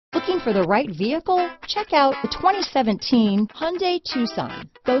Looking for the right vehicle? Check out the 2017 Hyundai Tucson.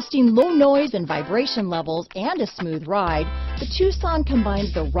 Boasting low noise and vibration levels and a smooth ride, the Tucson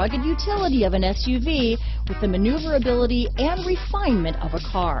combines the rugged utility of an SUV with the maneuverability and refinement of a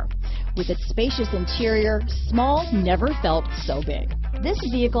car. With its spacious interior, small never felt so big. This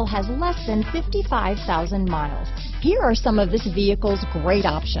vehicle has less than 55,000 miles. Here are some of this vehicle's great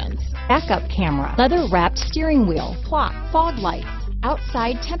options: backup camera, leather-wrapped steering wheel, clock, fog lights,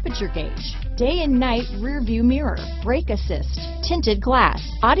 outside temperature gauge, day and night rear view mirror, brake assist, tinted glass,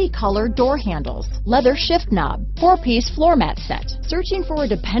 body color door handles, leather shift knob, 4-piece floor mat set. Searching for a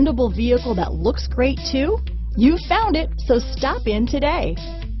dependable vehicle that looks great too? You found it, so stop in today.